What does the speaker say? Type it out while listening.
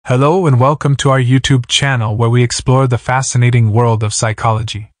Hello and welcome to our YouTube channel where we explore the fascinating world of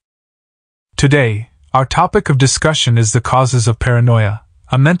psychology. Today, our topic of discussion is the causes of paranoia,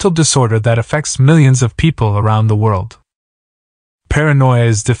 a mental disorder that affects millions of people around the world. Paranoia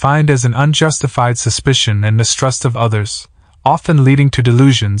is defined as an unjustified suspicion and mistrust of others, often leading to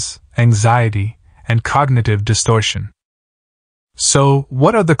delusions, anxiety, and cognitive distortion. So,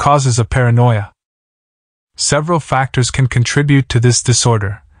 what are the causes of paranoia? Several factors can contribute to this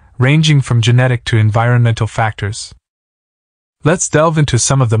disorder, ranging from genetic to environmental factors. Let's delve into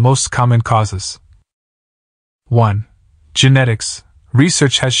some of the most common causes. 1. Genetics.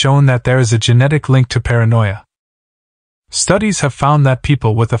 Research has shown that there is a genetic link to paranoia. Studies have found that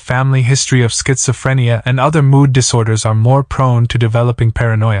people with a family history of schizophrenia and other mood disorders are more prone to developing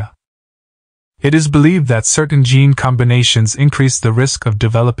paranoia. It is believed that certain gene combinations increase the risk of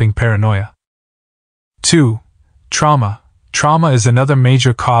developing paranoia. 2. Trauma. Trauma is another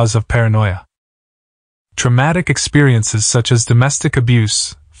major cause of paranoia. Traumatic experiences such as domestic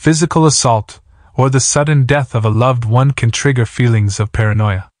abuse, physical assault, or the sudden death of a loved one can trigger feelings of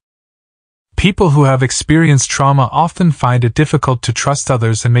paranoia. People who have experienced trauma often find it difficult to trust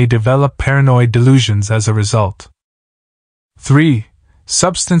others and may develop paranoid delusions as a result. 3.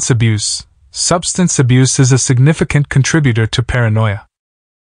 Substance abuse. Substance abuse is a significant contributor to paranoia.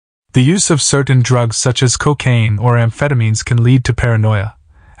 The use of certain drugs such as cocaine or amphetamines can lead to paranoia,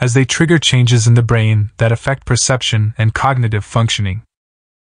 as they trigger changes in the brain that affect perception and cognitive functioning.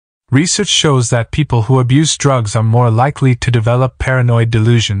 Research shows that people who abuse drugs are more likely to develop paranoid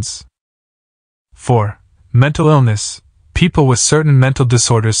delusions. 4. Mental illness. People with certain mental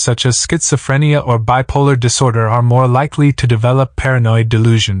disorders such as schizophrenia or bipolar disorder are more likely to develop paranoid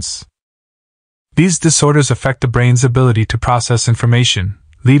delusions. These disorders affect the brain's ability to process information,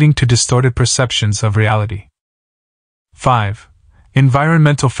 leading to distorted perceptions of reality. 5.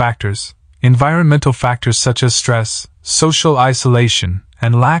 Environmental factors. Environmental factors such as stress, social isolation,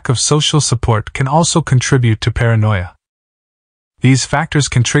 and lack of social support can also contribute to paranoia. These factors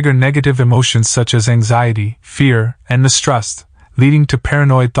can trigger negative emotions such as anxiety, fear, and mistrust, leading to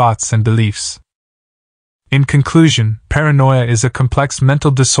paranoid thoughts and beliefs. In conclusion, paranoia is a complex mental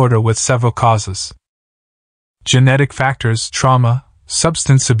disorder with several causes. Genetic factors, trauma,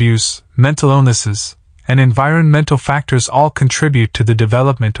 substance abuse, mental illnesses, and environmental factors all contribute to the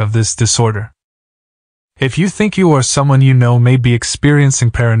development of this disorder. If you think you or someone you know may be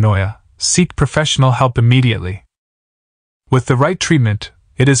experiencing paranoia, seek professional help immediately. With the right treatment,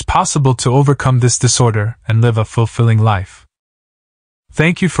 it is possible to overcome this disorder and live a fulfilling life.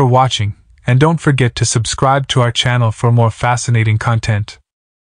 Thank you for watching, and don't forget to subscribe to our channel for more fascinating content.